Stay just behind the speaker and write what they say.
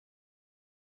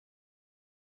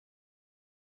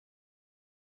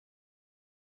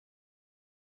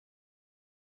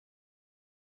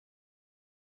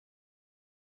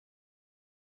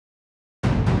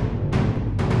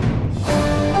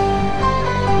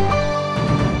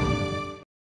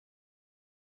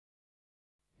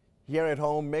Here at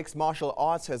home, mixed martial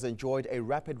arts has enjoyed a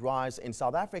rapid rise in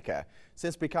South Africa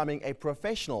since becoming a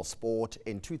professional sport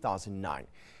in 2009.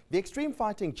 The Extreme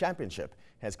Fighting Championship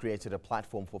has created a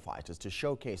platform for fighters to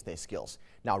showcase their skills.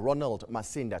 Now, Ronald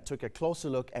Masinda took a closer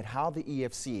look at how the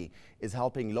EFC is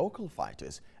helping local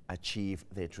fighters achieve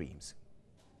their dreams.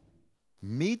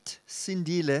 Meet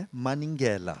Sindile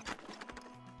Maningela.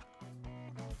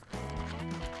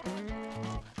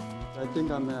 I think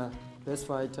I'm a best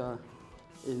fighter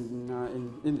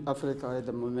in Africa at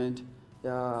the moment.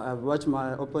 Yeah, I've watched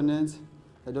my opponents.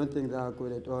 I don't think they are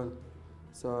good at all.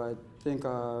 So I think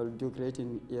I'll do great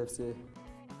in EFC.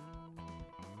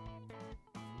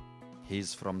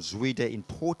 He's from Zwede in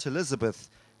Port Elizabeth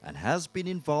and has been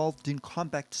involved in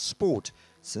combat sport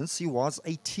since he was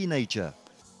a teenager.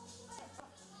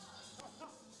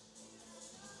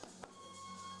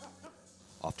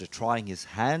 After trying his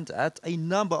hand at a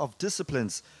number of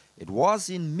disciplines, it was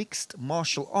in mixed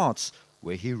martial arts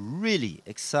where he really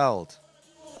excelled.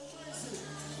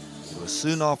 It was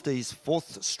soon after his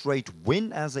fourth straight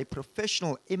win as a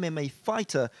professional MMA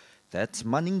fighter that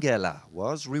Maningela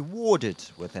was rewarded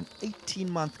with an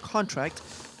 18-month contract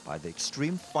by the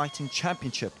Extreme Fighting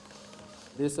Championship.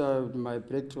 This is my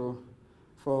breakthrough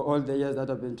for all the years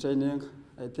that I've been training.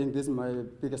 I think this is my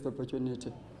biggest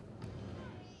opportunity.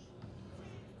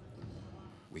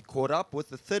 We caught up with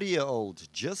the 30-year-old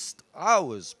just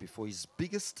hours before his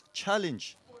biggest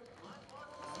challenge.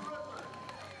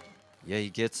 Here he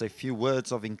gets a few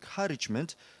words of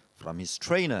encouragement from his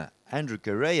trainer, Andrew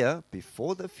Guerreya,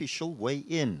 before the official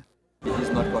weigh-in. He's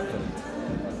not confident.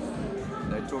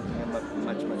 They're talking him up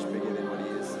much bigger than what he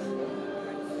is.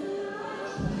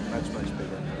 Much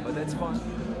bigger. But that's fine.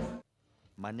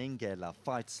 Maningela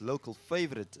fights local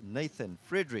favorite Nathan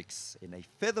Fredericks in a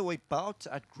featherweight bout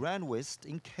at Grand West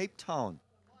in Cape Town.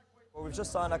 Well, we've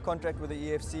just signed a contract with the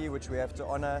EFC, which we have to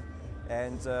honor.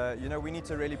 And, you know, we need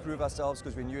to really prove ourselves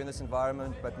because we're new in this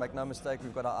environment. But make no mistake,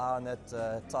 we've got our eye on that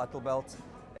title belt.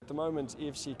 At the moment,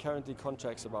 EFC currently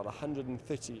contracts about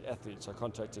 130 athletes are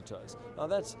contracted to us. Now,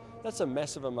 that's a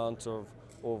massive amount of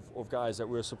guys that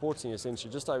we're supporting,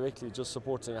 essentially, just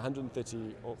supporting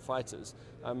 130 fighters.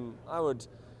 I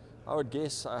would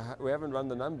guess, we haven't run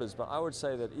the numbers, but I would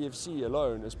say that EFC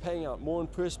alone is paying out more in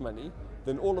purse money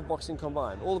than all of boxing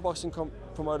combined, all the boxing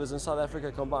promoters in South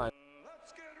Africa combined.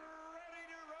 Let's get ready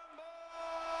to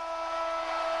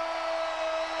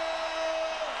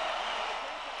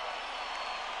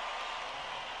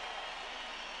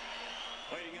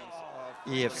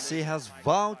rumble! EFC has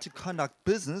vowed to conduct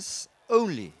business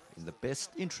only in the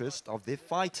best interest of their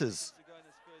fighters.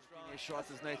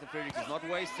 Shots as Nathan Fredericks is not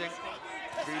wasting.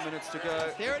 3 minutes to go.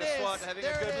 There it is. Having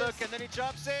a good look, and then he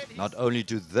jumps in. Not only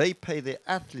do they pay their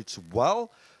athletes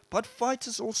well, but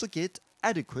fighters also get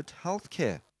adequate health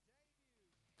care.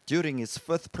 During his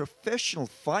fifth professional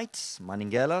fight,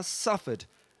 Maningela suffered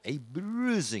a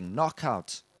bruising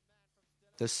knockout.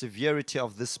 The severity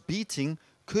of this beating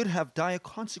could have dire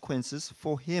consequences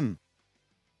for him.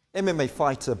 MMA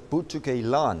fighter Butuke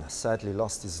Ilan sadly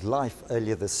lost his life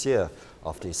earlier this year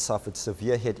after he suffered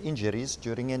severe head injuries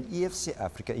during an EFC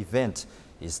Africa event.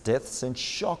 His death sent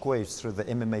shockwaves through the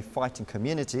MMA fighting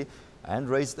community and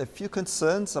raised a few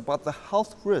concerns about the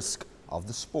health risk of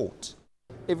the sport.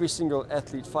 Every single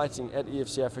athlete fighting at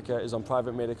EFC Africa is on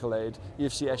private medical aid.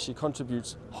 EFC actually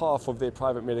contributes half of their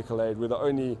private medical aid. We're the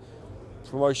only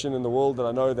promotion in the world that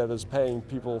I know that is paying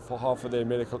people for half of their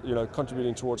medical,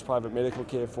 contributing towards private medical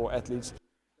care for athletes.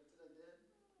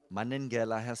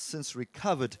 Maningela has since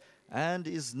recovered and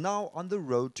is now on the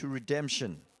road to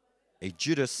redemption. A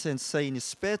judo sensei in his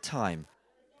spare time,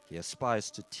 he aspires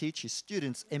to teach his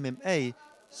students MMA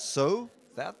so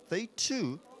that they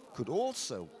too could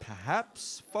also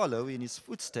perhaps follow in his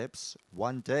footsteps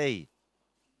one day.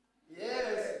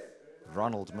 Yes.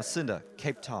 Ronald Masinda,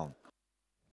 Cape Town.